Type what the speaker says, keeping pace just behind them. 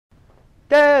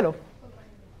Potato.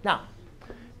 Now,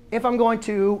 if I'm going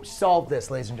to solve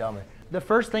this, ladies and gentlemen, the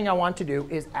first thing I want to do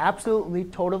is absolutely,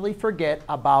 totally forget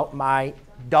about my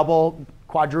double,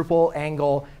 quadruple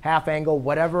angle, half angle,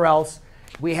 whatever else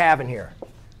we have in here.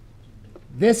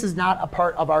 This is not a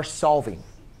part of our solving.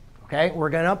 Okay? We're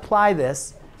going to apply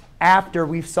this after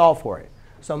we've solved for it.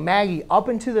 So Maggie, up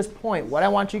until this point, what I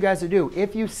want you guys to do,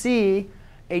 if you see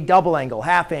a double angle,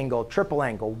 half angle, triple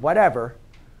angle, whatever,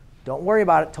 don't worry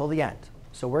about it till the end.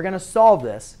 So we're going to solve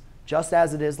this just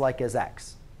as it is like as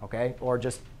x, okay? Or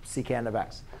just secant of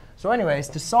x. So anyways,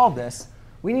 to solve this,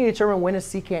 we need to determine when is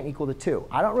secant equal to 2.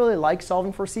 I don't really like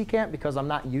solving for secant because I'm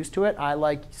not used to it. I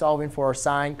like solving for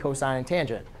sine, cosine, and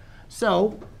tangent.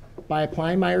 So by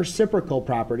applying my reciprocal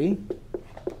property,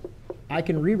 I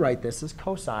can rewrite this as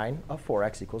cosine of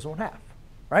 4x equals 1/2.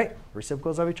 Right?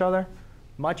 Reciprocals of each other.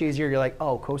 Much easier. You're like,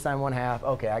 oh, cosine 1/2.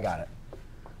 OK, I got it.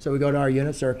 So we go to our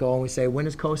unit circle, and we say, when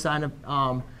is cosine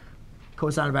of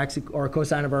x or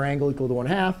cosine of our angle equal to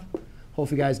 1/2?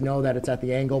 Hopefully you guys know that it's at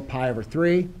the angle pi over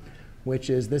 3, which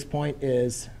is this point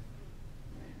is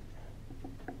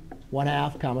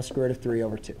 1/2 comma square root of 3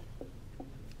 over 2.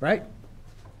 Right?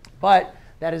 But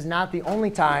that is not the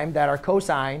only time that our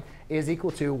cosine is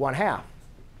equal to 1/2.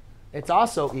 It's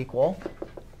also equal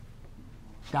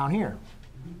down here.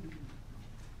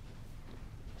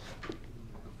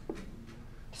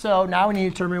 So now we need to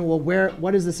determine, well,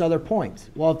 what is this other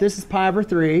point? Well, if this is pi over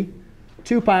 3,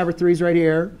 2 pi over 3 is right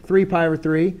here, 3 pi over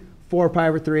 3, 4 pi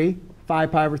over 3,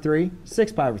 5 pi over 3,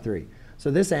 6 pi over 3.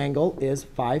 So this angle is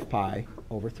 5 pi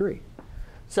over 3.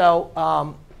 So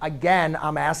again,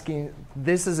 I'm asking,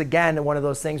 this is, again, one of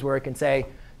those things where it can say,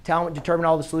 determine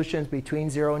all the solutions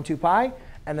between 0 and 2 pi,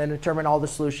 and then determine all the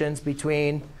solutions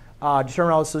between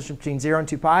 0 and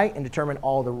 2 pi, and determine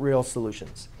all the real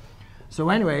solutions. So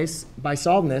anyways, by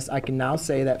solving this, I can now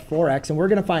say that 4x, and we're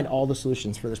going to find all the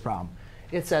solutions for this problem.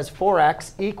 It says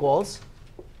 4x equals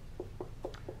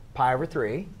pi over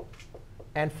 3,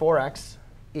 and 4x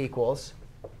equals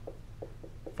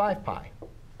 5 pi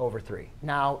over 3.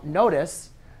 Now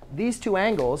notice these two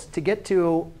angles, to get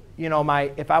to,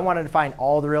 if I wanted to find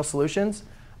all the real solutions,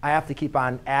 I have to keep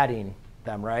on adding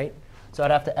them, right? So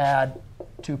I'd have to add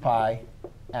 2 pi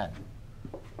n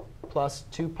plus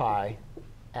 2 pi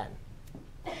n.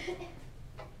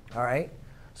 All right?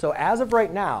 So as of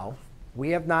right now,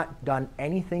 we have not done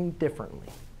anything differently.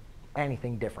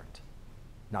 Anything different.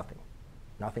 Nothing.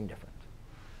 Nothing different.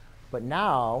 But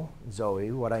now,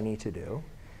 Zoe, what I need to do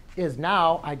is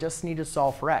now I just need to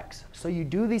solve for x. So you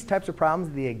do these types of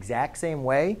problems the exact same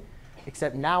way,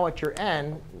 except now at your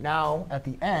end, now at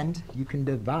the end, you can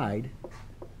divide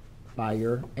by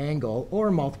your angle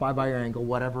or multiply by your angle,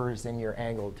 whatever is in your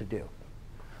angle to do.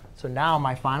 So now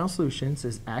my final solution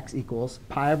is x equals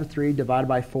pi over 3 divided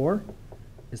by 4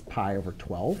 is pi over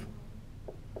 12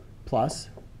 plus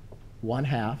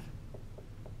 1/2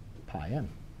 pi n.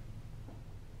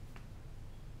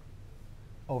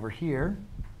 Over here,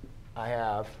 I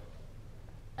have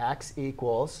x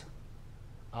equals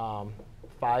 5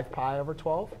 pi over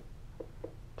 12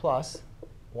 plus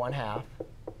 1/2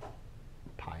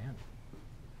 pi n.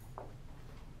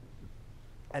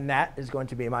 And that is going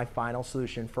to be my final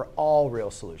solution for all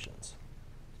real solutions.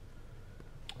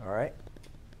 All right?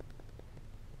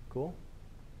 Cool?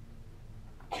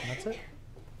 And that's it.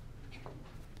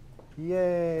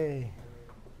 Yay.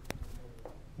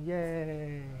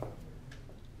 Yay.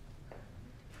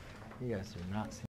 You guys are not